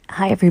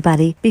Hi,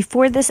 everybody.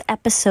 Before this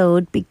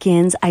episode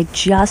begins, I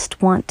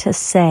just want to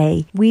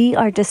say we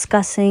are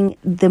discussing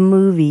the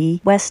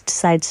movie West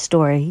Side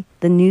Story,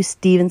 the new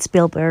Steven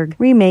Spielberg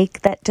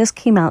remake that just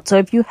came out. So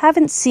if you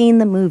haven't seen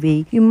the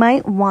movie, you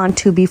might want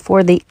to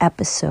before the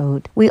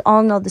episode. We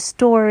all know the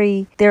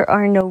story. There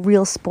are no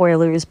real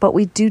spoilers, but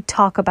we do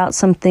talk about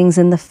some things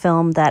in the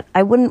film that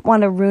I wouldn't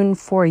want to ruin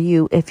for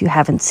you if you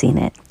haven't seen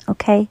it.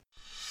 Okay?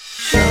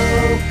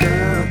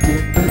 Showgirl,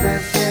 give her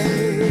that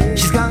day.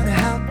 She's gonna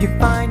help you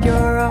find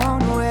your own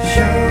way.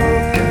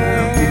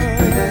 Showgirl, give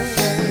her that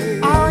day.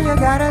 All you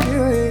gotta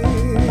do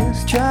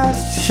is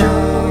just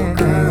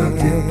Showgirl,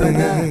 give her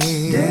that day.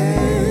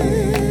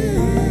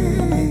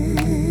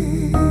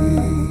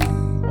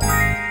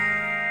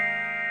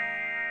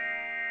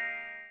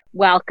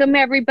 Welcome,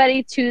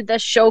 everybody, to the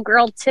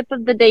Showgirl Tip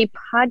of the Day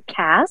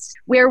podcast,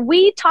 where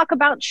we talk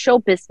about show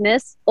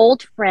business,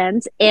 old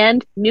friends,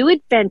 and new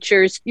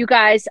adventures. You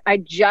guys, I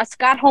just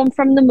got home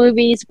from the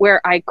movies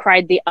where I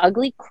cried the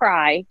ugly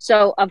cry.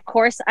 So, of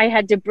course, I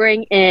had to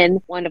bring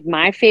in one of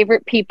my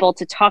favorite people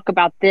to talk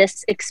about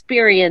this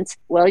experience,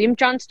 William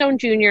Johnstone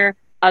Jr.,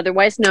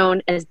 otherwise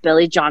known as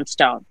Billy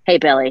Johnstone. Hey,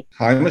 Billy.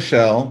 Hi,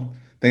 Michelle.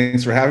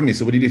 Thanks for having me.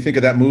 So what did you think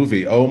of that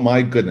movie? Oh,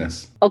 my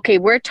goodness. Okay,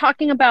 we're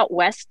talking about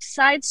West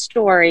Side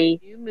Story,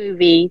 new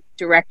movie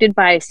directed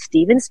by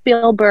Steven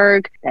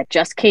Spielberg that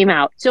just came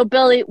out. So,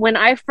 Billy, when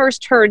I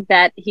first heard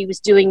that he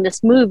was doing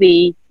this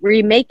movie,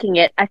 remaking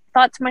it, I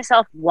thought to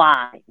myself,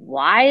 why?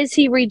 Why is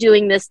he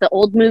redoing this? The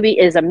old movie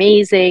is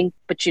amazing,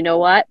 but you know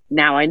what?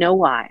 Now I know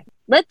why.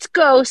 Let's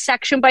go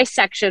section by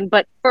section,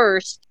 but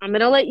first, I'm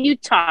going to let you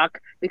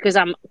talk because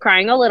I'm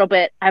crying a little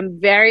bit. I'm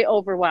very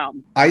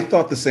overwhelmed. I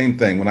thought the same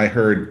thing when I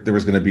heard there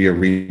was going to be a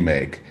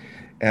remake.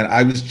 And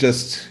I was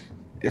just,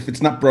 if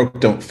it's not broke,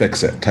 don't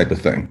fix it type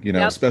of thing, you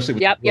know, especially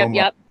with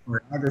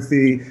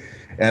choreography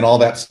and all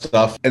that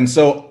stuff. And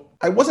so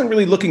I wasn't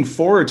really looking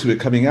forward to it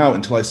coming out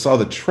until I saw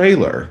the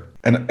trailer,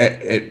 and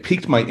it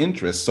piqued my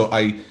interest. So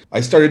I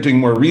started doing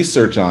more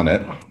research on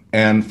it.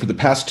 And for the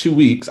past 2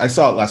 weeks, I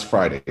saw it last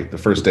Friday, the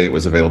first day it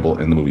was available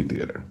in the movie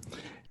theater.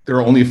 There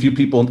were only a few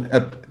people,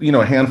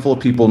 a handful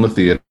of people in the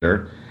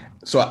theater.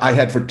 So I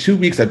had, for 2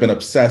 weeks, I've been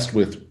obsessed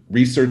with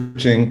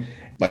researching,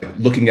 like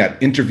looking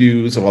at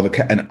interviews of all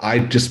and I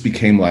just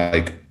became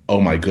like, oh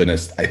my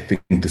goodness, I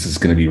think this is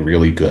going to be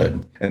really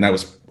good. And I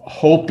was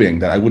hoping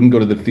that I wouldn't go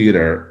to the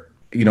theater,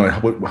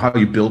 how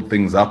you build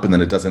things up and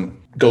then it doesn't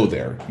go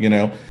there,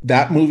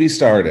 That movie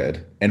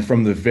started, and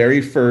from the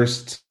very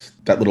first,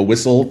 that little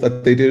whistle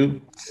that they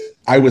do,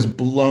 I was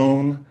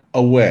blown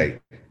away.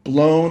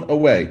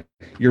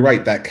 You're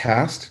right, that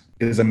cast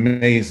is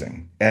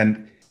amazing.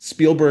 And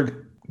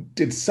Spielberg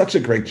did such a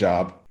great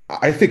job.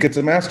 I think it's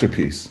a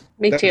masterpiece.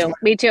 Me too.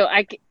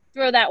 I can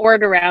throw that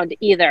word around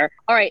either.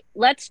 All right,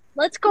 let's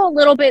go a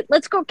little bit.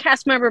 Let's go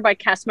cast member by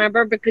cast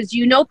member, because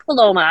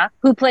Paloma,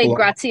 who played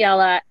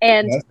Graciela,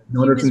 and yes,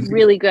 she was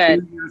really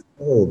good.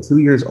 2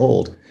 years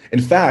old.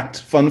 In fact,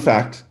 fun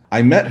fact,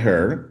 I met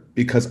her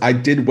because I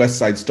did West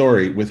Side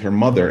Story with her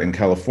mother in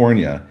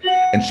California,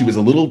 and she was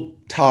a little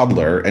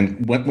toddler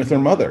and went with her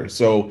mother.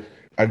 So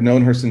I've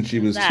known her since she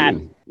was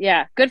 2.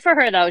 Yeah, good for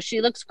her, though.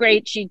 She looks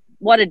great.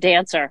 What a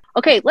dancer.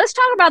 Okay, let's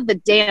talk about the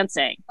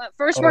dancing. But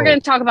first, we're going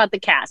to talk about the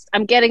cast.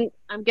 I'm getting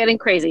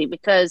crazy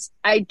because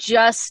I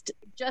just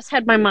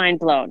had my mind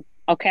blown.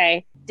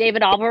 Okay,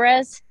 David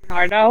Alvarez,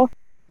 Leonardo.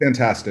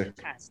 Fantastic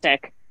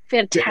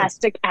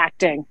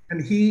Acting.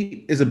 And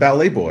he is a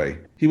ballet boy.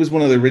 He was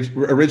one of the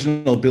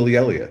original Billy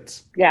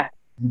Elliots. Yeah.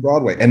 On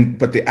Broadway.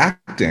 But the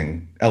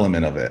acting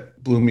element of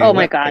it blew me away. Oh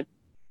my God.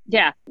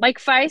 Yeah. Mike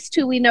Feist,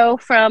 who we know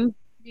from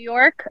New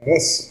York.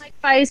 Yes. Mike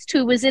Feist,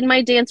 who was in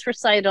my dance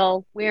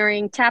recital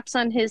wearing taps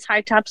on his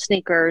high top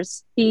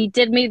sneakers. He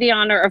did me the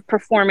honor of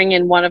performing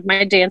in one of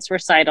my dance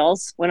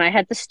recitals when I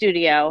had the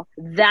studio.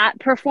 That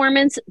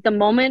performance, the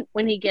moment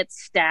when he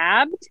gets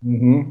stabbed,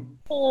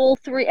 whole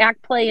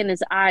 3-act play in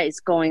his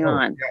eyes going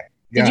on.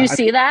 Yeah. Did you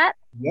see that?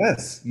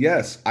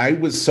 Yes. I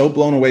was so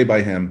blown away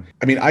by him.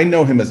 I mean, I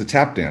know him as a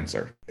tap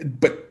dancer,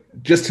 but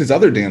just his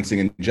other dancing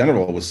in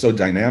general was so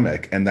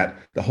dynamic, and that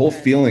the whole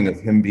feeling of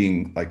him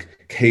being like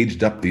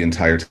caged up the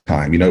entire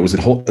time, it was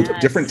a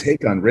different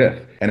take on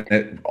riff,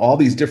 and all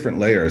these different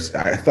layers.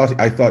 I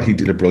thought he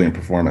did a brilliant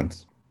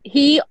performance.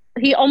 He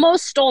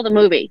almost stole the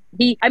movie.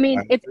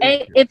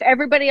 If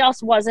everybody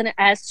else wasn't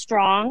as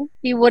strong,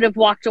 he would have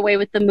walked away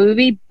with the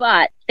movie.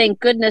 But thank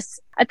goodness,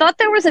 I thought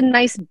there was a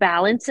nice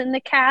balance in the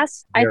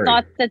cast. I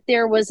thought that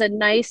there was a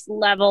nice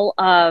level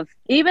of,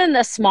 even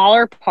the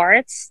smaller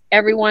parts,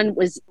 everyone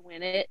was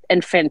in it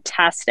and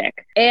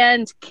fantastic.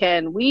 And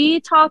can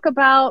we talk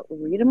about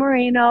Rita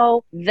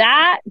Moreno?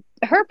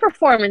 Her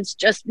performance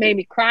just made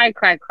me cry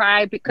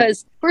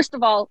because, first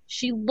of all,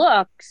 she's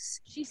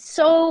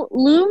so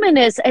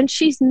luminous, and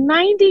she's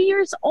 90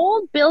 years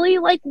old, Billy.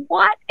 Like,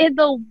 what in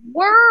the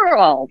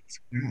world?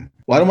 Yeah.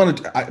 Well, I don't want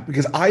to,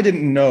 because I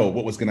didn't know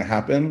what was going to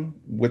happen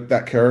with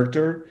that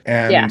character.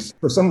 And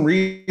for some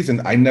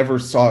reason, I never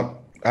saw it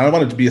I don't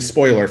want it to be a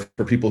spoiler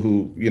for people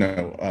who,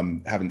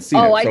 haven't seen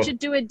it. Oh, I should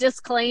do a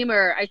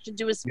disclaimer. I should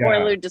do a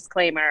spoiler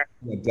disclaimer.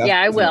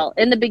 Yeah, I will.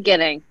 In the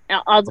beginning.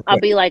 I'll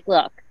be like,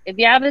 look, if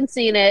you haven't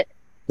seen it,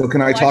 so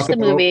can I talk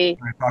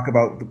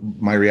about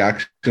my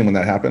reaction when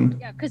that happened?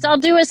 Yeah, because I'll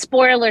do a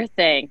spoiler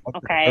thing.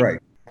 Okay. All right.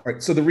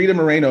 So the Rita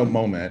Moreno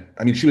moment,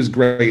 I mean, she was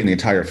great in the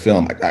entire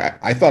film.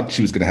 I thought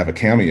she was going to have a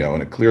cameo,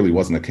 and it clearly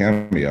wasn't a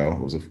cameo. It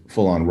was a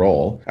full-on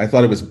role. I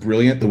thought it was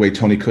brilliant the way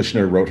Tony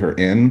Kushner wrote her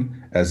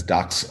in as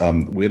Doc's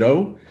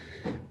widow.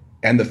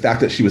 And the fact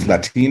that she was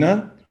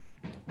Latina,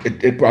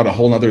 it brought a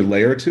whole nother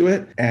layer to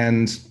it.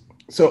 And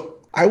so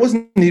I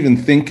wasn't even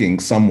thinking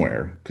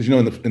somewhere, because,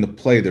 in the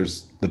play,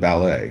 there's the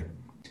ballet,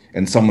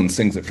 and someone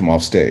sings it from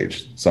off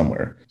stage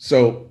somewhere.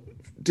 So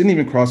it didn't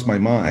even cross my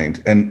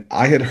mind. And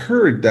I had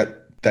heard that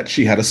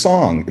she had a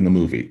song in the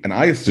movie. And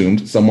I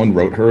assumed someone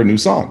wrote her a new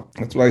song.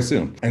 That's what I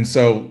assumed. And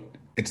so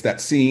it's that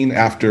scene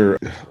after,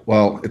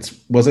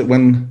 was it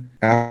when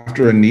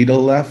after Anita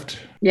left?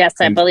 Yes,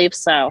 I believe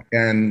so.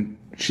 And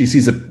she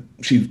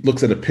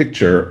looks at a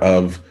picture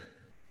of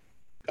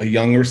a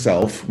younger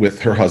self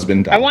with her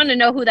husband. I want to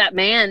know who that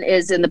man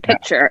is in the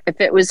picture, if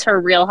it was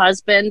her real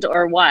husband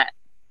or what.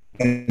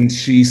 And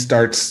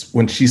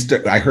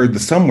I heard the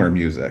Somewhere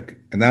music,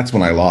 and that's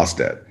when I lost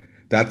it.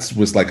 That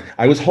was like,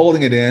 I was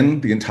holding it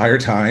in the entire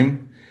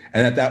time.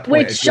 And at that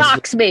point, which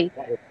shocks me.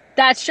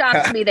 That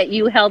shocks me that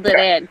you held it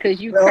in, because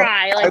you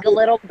cry like a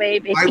little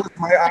baby.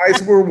 My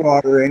eyes were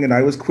watering and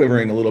I was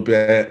quivering a little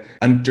bit.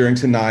 And during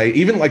Tonight,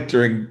 even like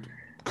during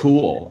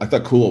Cool, I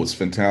thought Cool was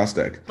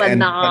fantastic.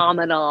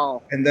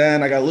 Phenomenal. And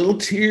then I got a little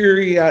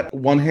teary at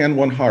One Hand,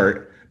 One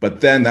Heart.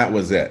 But then that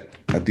was it.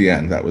 At the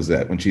end, that was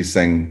it. When she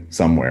sang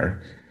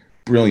Somewhere.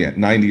 Brilliant,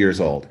 90 years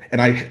old.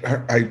 And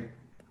I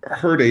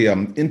heard a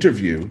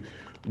interview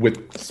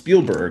with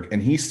Spielberg,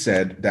 and he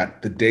said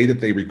that the day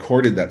that they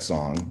recorded that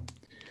song,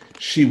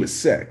 she was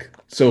sick.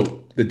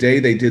 So the day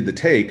they did the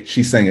take,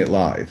 she sang it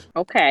live.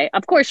 Okay,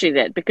 of course she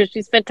did, because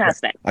she's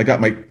fantastic. I got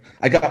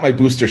my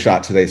booster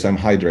shot today, so I'm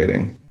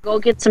hydrating. Go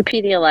get some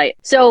Pedialyte.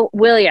 So,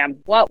 William,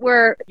 what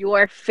were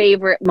your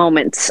favorite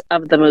moments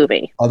of the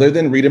movie? Other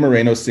than Rita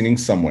Moreno singing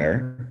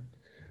Somewhere,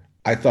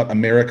 I thought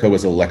America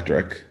was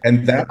electric.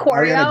 And that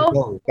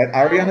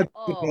Ariana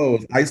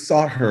DeBose, I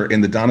saw her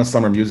in the Donna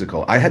Summer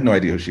musical. I had no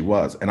idea who she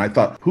was. And I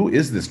thought, who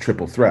is this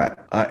triple threat?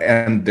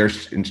 And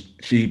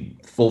she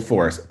full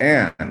force.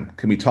 And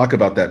can we talk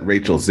about that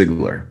Rachel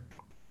Ziegler,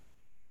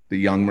 the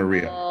young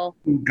Maria,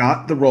 who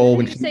got the role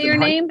when she say your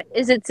name?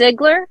 Is it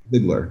Ziegler?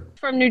 Ziegler.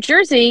 From New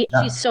Jersey.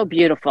 Yeah. She's so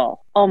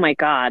beautiful. Oh my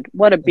God.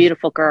 What a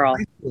beautiful girl.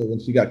 When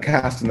she got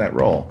cast in that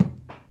role.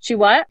 She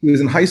what? She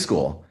was in high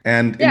school.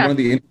 And in one of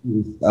the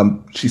interviews,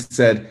 she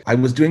said, I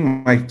was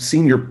doing my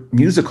senior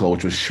musical,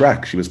 which was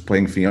Shrek. She was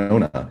playing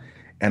Fiona.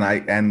 And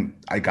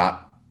I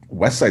got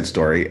West Side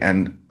Story.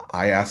 And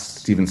I asked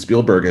Steven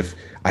Spielberg if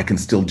I can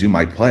still do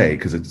my play,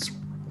 because it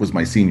was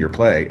my senior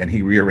play. And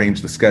he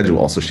rearranged the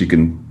schedule so she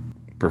can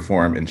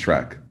perform in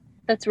Shrek.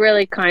 That's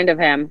really kind of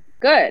him.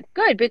 Good,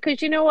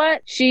 because you know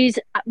what?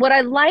 What I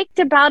liked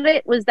about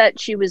it was that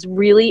she was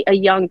really a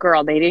young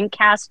girl. They didn't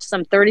cast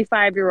some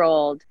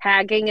 35-year-old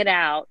hagging it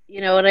out. You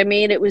know what I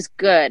mean? It was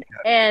good.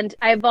 And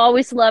I've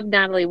always loved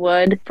Natalie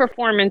Wood.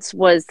 Performance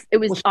was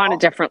on a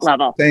different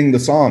level. Sang the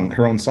song,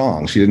 her own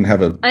song. She didn't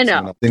have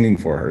someone singing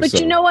for her. But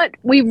you know what?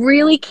 We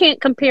really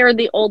can't compare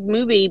the old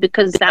movie,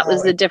 because that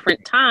was a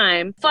different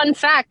time. Fun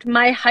fact,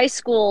 my high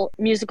school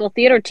musical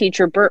theater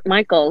teacher, Burt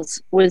Michaels,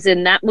 was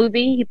in that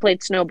movie. He played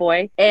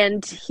Snowboy,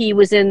 and he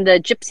was in the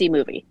Gypsy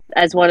movie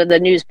as one of the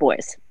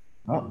newsboys.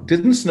 Oh,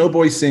 didn't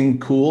Snowboy sing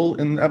Cool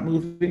in that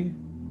movie?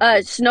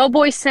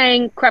 Snowboy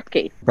sang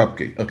Krupke.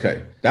 Krupke,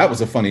 okay. That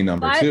was a funny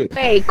number, too.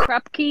 Hey,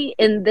 Krupke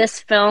in this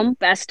film,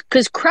 best,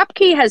 because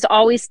Krupke has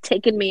always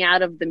taken me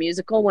out of the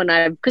musical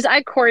because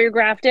I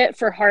choreographed it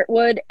for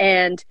Heartwood,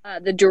 and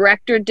the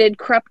director did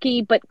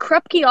Krupke, but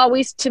Krupke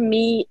always, to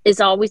me, is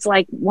always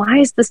like, why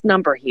is this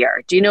number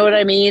here? Do you know what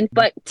I mean?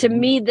 But to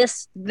me,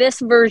 this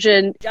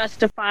version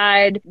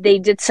justified. They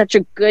did such a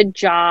good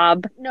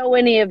job. Know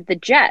any of the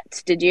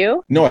Jets, did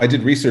you? No, I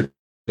did research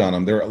on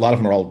them. A lot of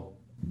them are all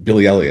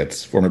Billy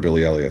Elliott's, former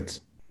Billy Elliott's.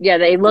 Yeah,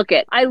 they look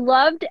it. I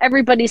loved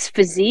everybody's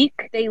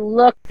physique. They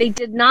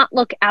did not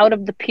look out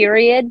of the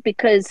period,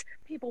 because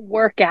people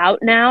work out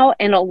now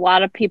and a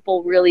lot of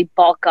people really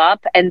bulk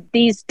up. And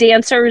these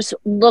dancers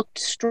looked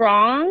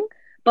strong,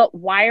 but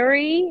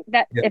wiry,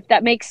 if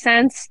that makes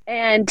sense.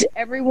 And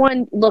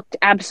everyone looked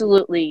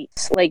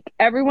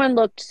everyone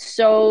looked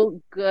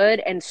so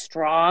good and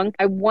strong.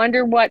 I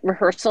wonder what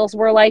rehearsals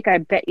were like. I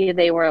bet you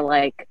they were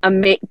like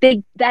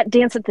that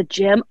dance at the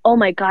gym. Oh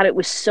my God, it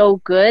was so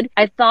good.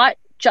 I thought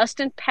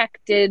Justin Peck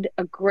did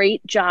a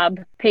great job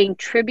paying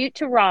tribute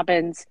to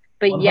Robbins,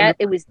 but 100%. Yet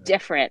it was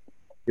different.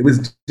 It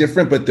was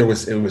different, but it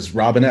was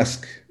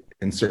Robin-esque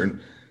in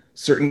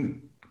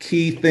certain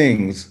key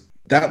things.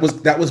 That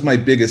was my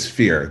biggest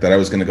fear, that I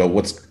was going to go,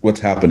 what's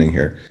happening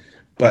here?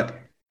 But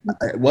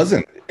it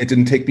wasn't. It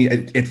didn't take me.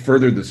 It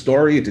furthered the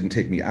story. It didn't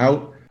take me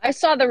out. I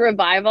saw the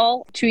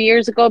revival 2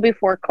 years ago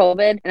before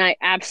COVID, and I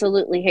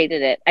absolutely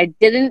hated it. I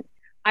didn't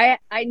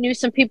I knew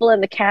some people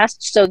in the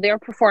cast, so their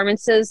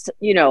performances,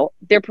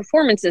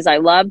 I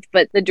loved,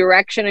 but the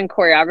direction and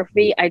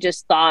choreography, I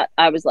just thought,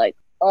 I was like,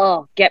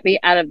 oh, get me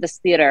out of this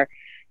theater.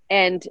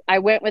 And I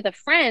went with a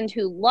friend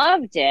who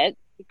loved it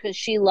because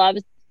she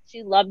loved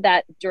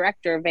that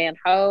director, Van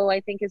Ho,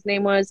 I think his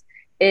name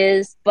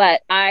is,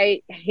 but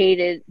I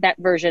hated that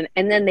version.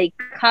 And then they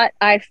cut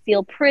I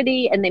Feel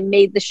Pretty and they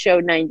made the show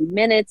 90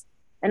 minutes.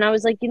 And I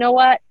was like, you know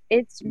what?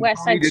 It's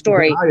West Side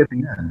Story. Die at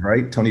the end,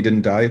 right? Tony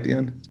didn't die at the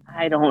end?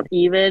 I don't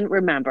even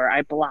remember.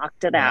 I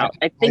blocked it out.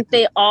 I think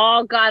they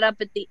all got up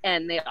at the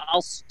end. They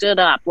all stood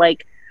up.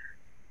 Like,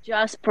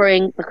 just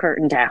bring the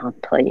curtain down,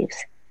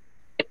 please.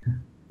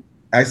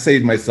 I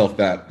saved myself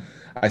that.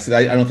 I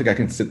said, I don't think I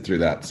can sit through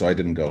that, so I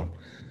didn't go.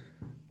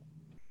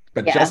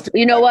 But yeah, Justin,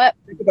 you know what?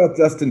 Think about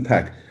Justin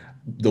Peck,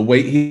 the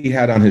weight he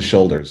had on his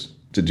shoulders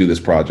to do this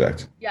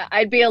project. Yeah,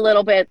 I'd be a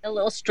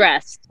little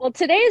stressed. Well,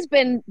 today has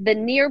been the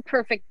near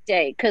perfect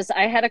day because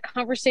I had a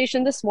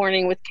conversation this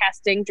morning with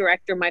casting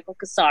director Michael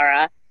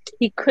Casara.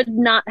 He could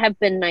not have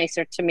been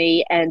nicer to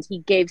me, and he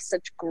gave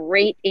such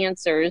great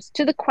answers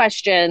to the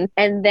question.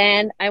 And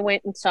then I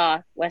went and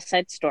saw West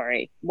Side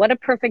Story. What a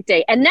perfect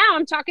day. And now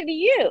I'm talking to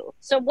you.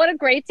 So what a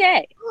great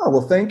day. Oh,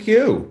 well, thank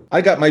you.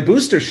 I got my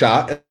booster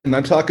shot, and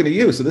I'm talking to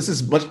you. So this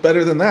is much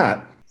better than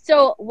that.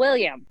 So,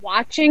 William,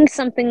 watching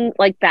something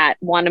like that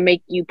want to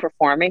make you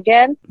perform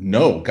again?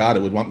 No, God,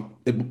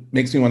 it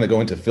makes me want to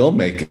go into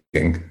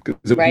filmmaking.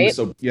 Right?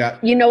 So, yeah.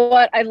 You know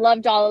what? I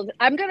loved all of it.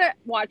 I'm going to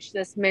watch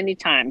this many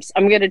times.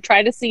 I'm going to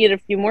try to see it a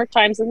few more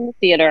times in the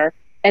theater.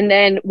 And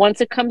then once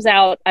it comes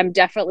out, I'm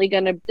definitely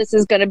this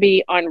is going to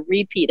be on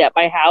repeat at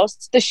my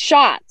house. The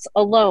shots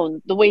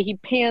alone, the way he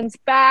pans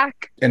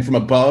back. And from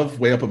above,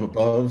 way up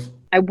above.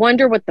 I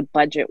wonder what the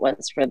budget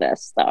was for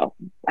this, though.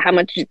 How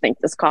much do you think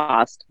this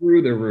cost?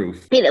 Through the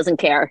roof. He doesn't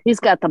care.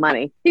 He's got the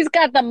money.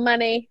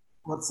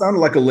 Well, it sounded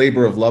like a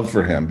labor of love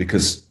for him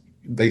because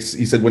he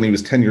said when he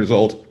was 10 years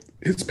old,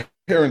 his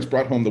parents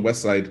brought home the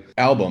West Side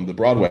album, the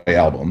Broadway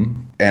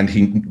album, and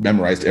he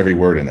memorized every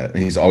word in it.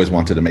 And he's always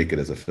wanted to make it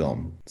as a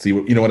film. See,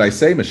 you know what I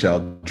say, Michelle?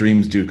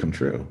 Dreams do come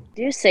true.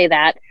 Do say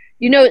that.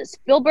 You know,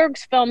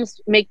 Spielberg's films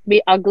make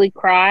me ugly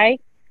cry.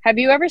 Have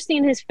you ever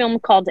seen his film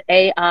called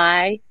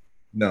AI?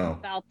 No.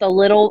 About the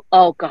little,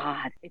 oh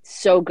God,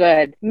 it's so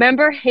good.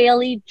 Remember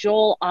Haley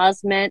Joel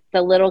Osment,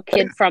 the little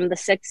kid from The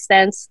Sixth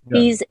Sense? Yeah.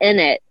 He's in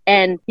it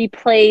and he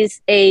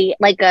plays a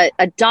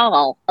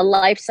doll, a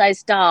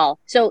life-size doll.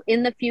 So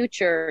in the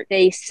future,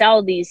 they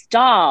sell these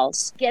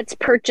dolls. Gets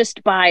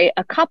purchased by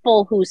a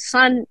couple whose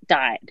son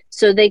died.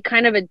 So they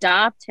kind of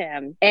adopt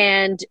him.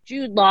 And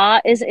Jude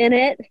Law is in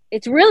it.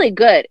 It's really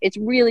good. It's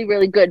really,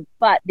 really good.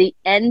 But the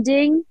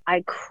ending,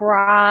 I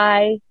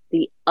cry.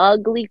 The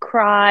ugly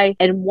cry.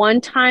 And one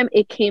time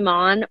it came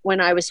on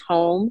when I was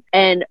home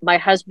and my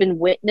husband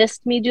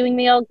witnessed me doing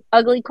the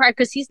ugly cry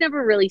because he's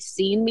never really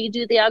seen me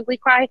do the ugly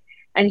cry.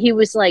 And he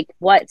was like,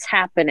 what's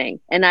happening?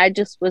 And I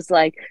just was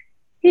like,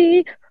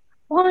 he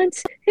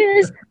wants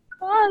his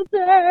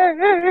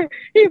mother.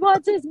 He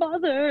wants his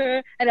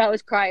mother. And I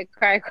was crying.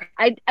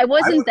 I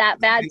wasn't that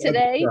bad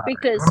today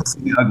because... I want to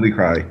see the ugly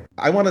cry.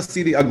 I want to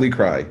see the ugly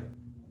cry.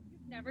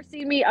 Never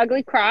seen me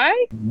ugly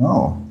cry?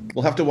 No.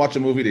 We'll have to watch a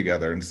movie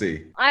together and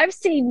see. I've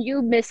seen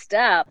you messed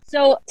up.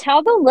 So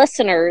tell the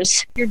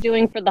listeners what you're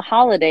doing for the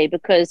holiday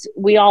because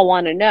we all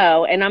want to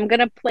know. And I'm going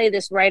to play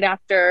this right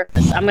after.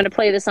 I'm going to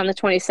play this on the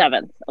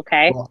 27th.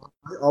 Okay. Well,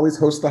 I always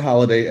host the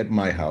holiday at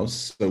my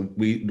house. So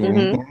we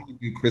normally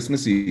do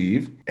Christmas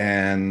Eve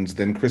and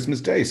then Christmas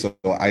Day. So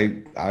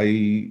I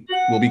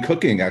will be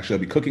cooking. Actually,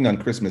 I'll be cooking on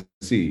Christmas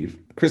Eve.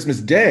 Christmas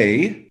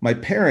Day, my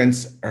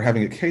parents are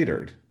having it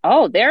catered.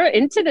 Oh, they're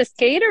into this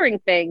catering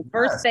thing.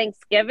 First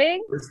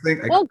Thanksgiving?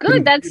 Well,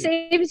 good. That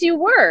saves you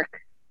work.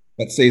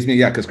 That saves me,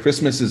 yeah, because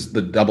Christmas is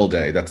the double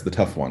day. That's the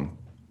tough one.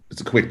 It's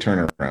a quick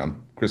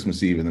turnaround.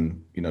 Christmas Eve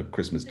and then,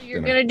 Christmas dinner. So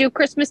you're going to do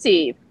Christmas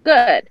Eve.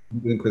 Good. I'm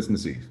doing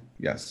Christmas Eve,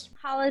 yes.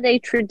 Holiday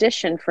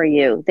tradition for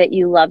you that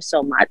you love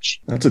so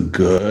much? That's a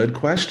good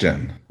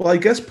question. Well, I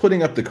guess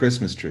putting up the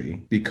Christmas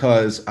tree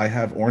because I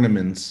have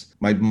ornaments.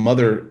 My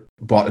mother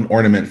bought an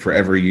ornament for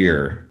every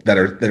year that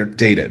are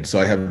dated. So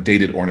I have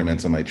dated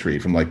ornaments on my tree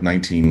from like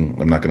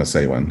I'm not going to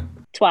say when.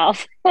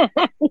 12.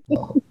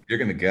 You're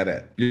going to get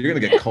it. You're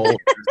going to get cold.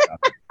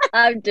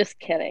 I'm just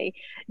kidding.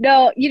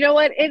 No, you know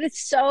what? It is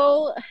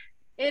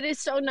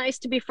so nice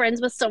to be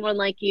friends with someone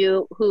like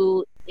you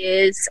who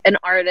is an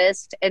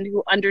artist and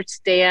who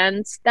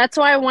understands. That's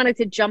why I wanted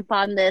to jump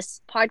on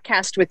this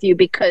podcast with you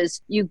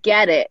because you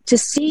get it. To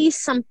see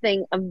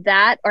something of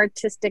that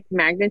artistic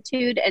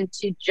magnitude and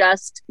to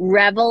just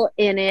revel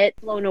in it,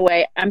 blown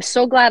away. I'm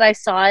so glad I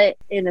saw it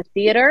in a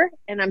theater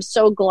and I'm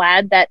so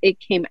glad that it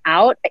came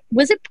out.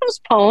 Was it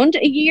postponed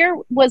a year?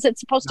 Was it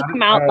supposed to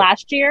come out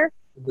last year?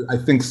 I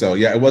think so.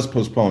 Yeah, it was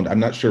postponed. I'm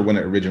not sure when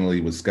it originally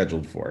was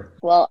scheduled for.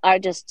 Well,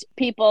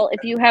 people,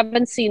 if you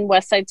haven't seen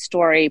West Side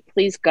Story,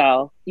 please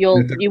go.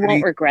 You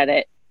won't regret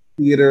it.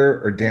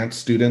 Theater or dance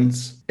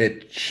students,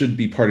 it should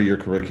be part of your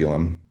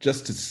curriculum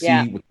just to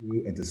see with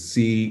you and to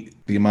see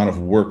the amount of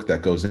work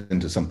that goes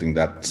into something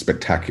that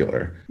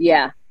spectacular.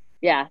 Yeah.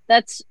 Yeah,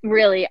 that's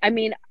really, I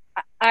mean,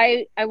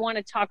 I want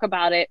to talk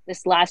about it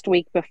this last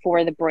week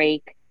before the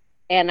break.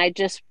 And I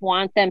just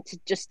want them to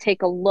just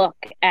take a look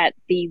at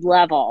the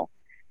level,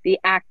 the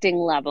acting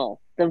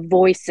level, the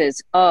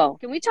voices. Oh,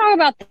 can we talk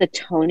about the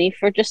Tony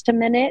for just a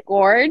minute?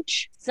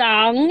 Gorge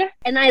sung.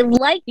 And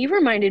he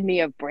reminded me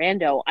of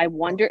Brando. I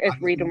wonder if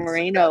Rita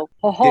Moreno,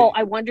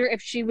 I wonder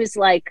if she was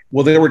like.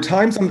 Well, there were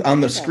times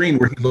on the screen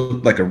where he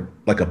looked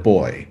like a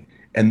boy.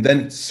 And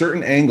then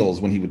certain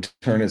angles when he would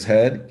turn his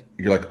head,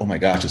 you're like, oh my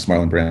gosh, it's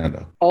Marlon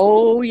Brando.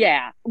 Oh,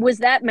 yeah. Was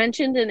that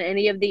mentioned in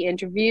any of the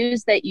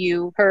interviews that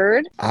you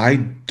heard? I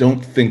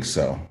don't think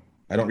so.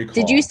 I don't recall.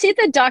 Did you see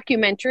the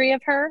documentary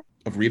of her?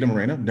 Of Rita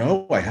Moreno?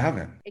 No, I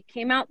haven't. It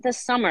came out this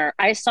summer.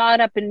 I saw it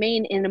up in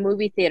Maine in a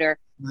movie theater.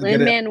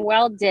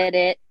 Lin-Manuel did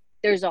it.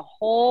 There's a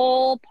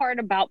whole part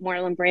about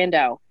Marlon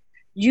Brando.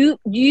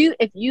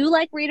 If you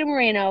like Rita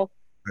Moreno,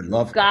 I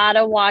love her.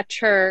 Gotta watch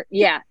her.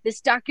 Yeah,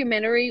 this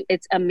documentary,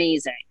 it's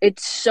amazing.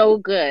 It's so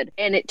good.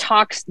 And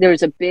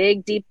there's a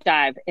big deep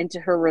dive into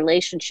her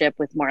relationship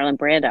with Marlon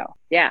Brando.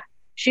 Yeah.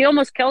 She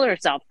almost killed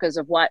herself because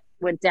of what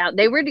went down.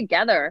 They were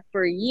together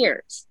for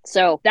years.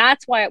 So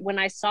that's why when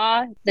I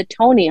saw the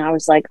Tony, I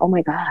was like, oh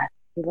my God,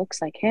 he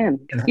looks like him.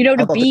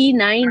 To be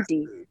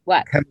 90.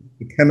 What?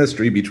 The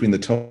chemistry between the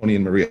Tony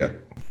and Maria.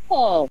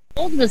 Oh,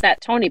 how old was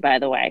that Tony, by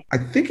the way? I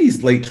think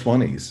he's late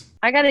 20s.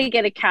 I got to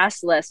get a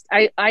cast list.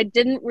 I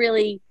didn't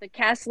really, the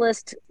cast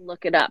list,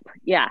 look it up.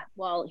 Yeah,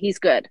 well, he's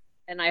good.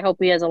 And I hope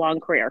he has a long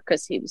career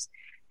because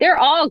they're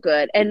all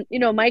good. And,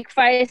 Mike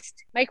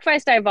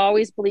Feist, I've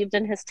always believed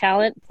in his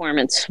talent.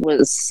 Performance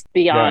was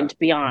beyond.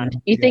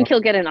 You think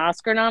he'll get an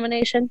Oscar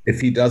nomination?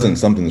 If he doesn't,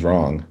 something's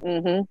wrong.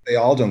 Mm-hmm. They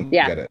all don't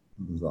get it.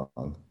 Something's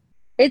wrong.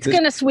 It's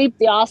going to sweep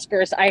the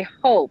Oscars, I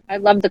hope. I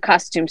love the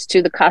costumes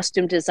too, the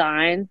costume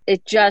design.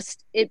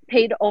 It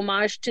paid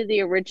homage to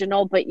the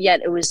original, but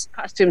yet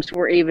costumes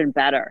were even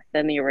better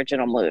than the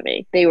original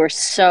movie. They were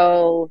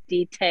so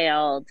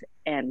detailed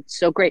and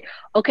so great.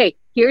 Okay,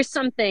 here's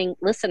something,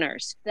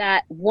 listeners.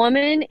 That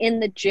woman in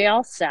the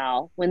jail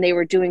cell when they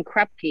were doing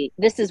Krupke,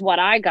 this is what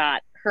I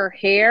got. Her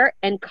hair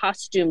and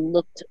costume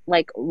looked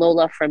like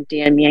Lola from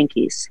Damn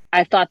Yankees.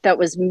 I thought that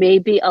was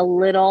maybe a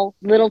little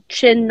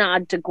chin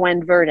nod to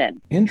Gwen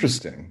Verdon.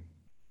 Interesting.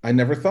 I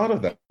never thought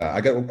of that.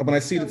 When I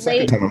see it the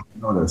second time, I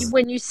noticed.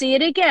 When you see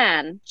it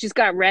again, she's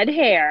got red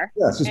hair.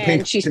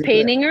 Yeah, she's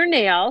painting her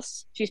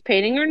nails. She's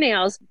painting her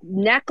nails.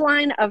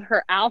 Neckline of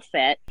her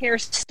outfit,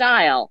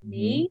 hairstyle.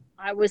 Me,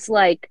 I was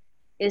like,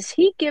 is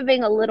he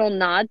giving a little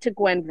nod to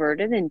Gwen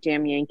Verdon and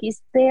Damn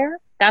Yankees there?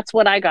 That's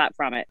what I got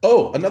from it.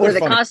 Oh,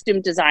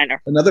 costume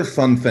designer. Another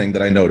fun thing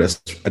that I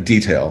noticed, a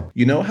detail.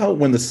 You know how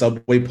when the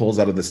subway pulls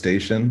out of the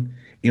station,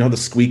 the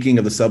squeaking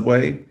of the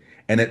subway?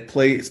 And it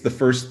plays the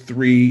first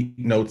three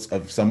notes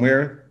of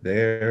Somewhere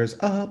There's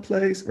a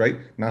Place, right?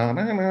 Na,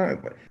 na, na.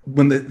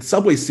 When the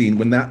subway scene,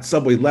 when that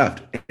subway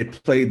left,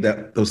 it played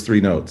those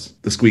three notes,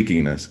 the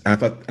squeakiness.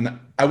 And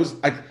I was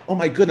like, oh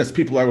my goodness,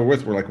 people I were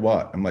with were like,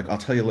 what? I'm like, I'll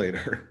tell you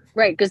later.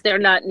 Right, because they're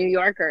not New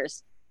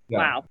Yorkers. Yeah.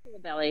 Wow.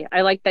 Belly.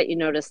 I like that you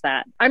noticed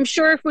that. I'm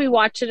sure if we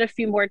watch it a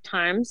few more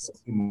times,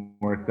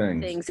 more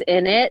things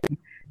in it,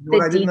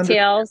 the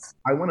details.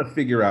 I want to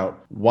figure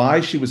out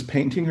why she was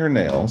painting her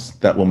nails,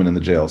 that woman in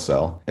the jail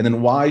cell, and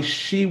then why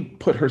she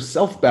put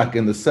herself back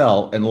in the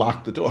cell and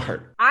locked the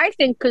door. I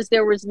think because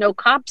there was no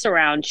cops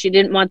around. She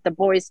didn't want the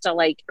boys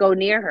to go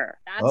near her.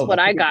 That's what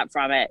I got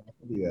from it.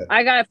 Yeah.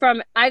 I got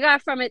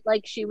from it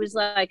like she was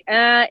like,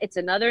 it's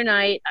another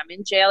night. I'm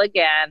in jail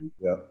again.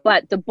 Yeah.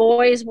 But the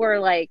boys were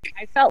like,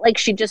 I felt like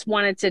she just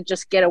wanted to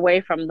just get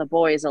away from the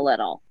boys a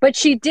little. But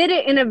she did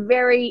it in a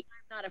very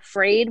not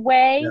afraid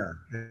way.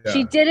 Yeah.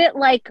 She did it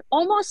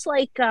almost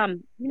like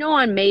on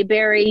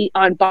Mayberry,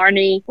 on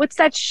Barney. What's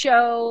that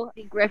show?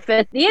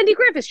 The Andy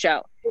Griffith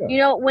Show.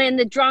 Yeah. When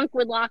the drunk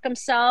would lock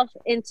himself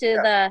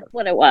into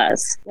what it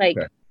was.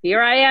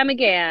 Here I am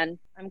again.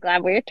 I'm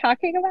glad we're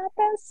talking about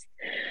this.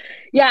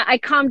 Yeah, I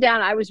calmed down.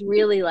 I was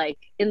really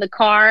in the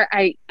car.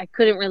 I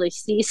couldn't really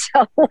see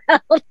so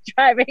well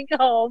driving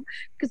home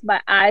because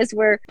my eyes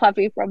were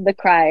puffy from the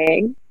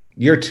crying.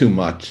 You're too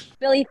much.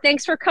 Billy,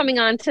 thanks for coming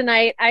on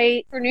tonight.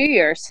 For New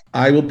Year's.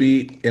 I will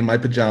be in my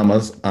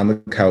pajamas on the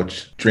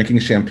couch, drinking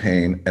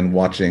champagne and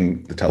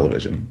watching the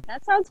television.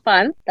 That sounds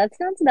fun. That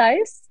sounds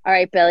nice. All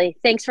right, Billy,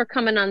 thanks for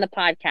coming on the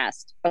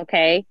podcast.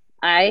 Okay.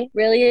 I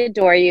really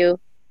adore you.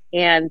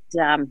 And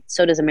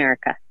so does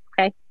America.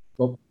 Okay.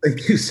 Well,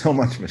 thank you so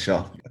much,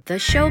 Michelle. The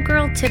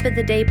Showgirl Tip of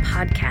the Day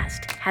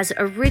podcast has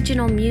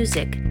original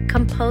music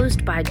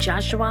composed by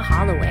Joshua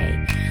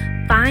Holloway.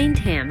 Find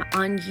him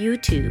on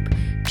YouTube,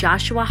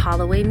 Joshua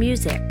Holloway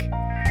Music.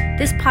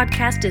 This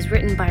podcast is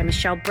written by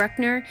Michelle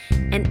Bruckner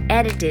and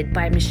edited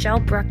by Michelle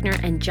Bruckner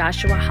and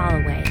Joshua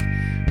Holloway.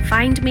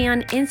 Find me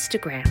on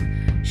Instagram,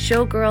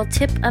 Showgirl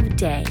Tip of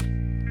Day.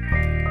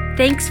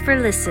 Thanks for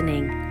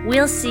listening.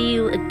 We'll see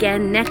you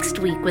again next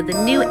week with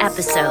a new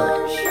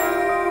episode.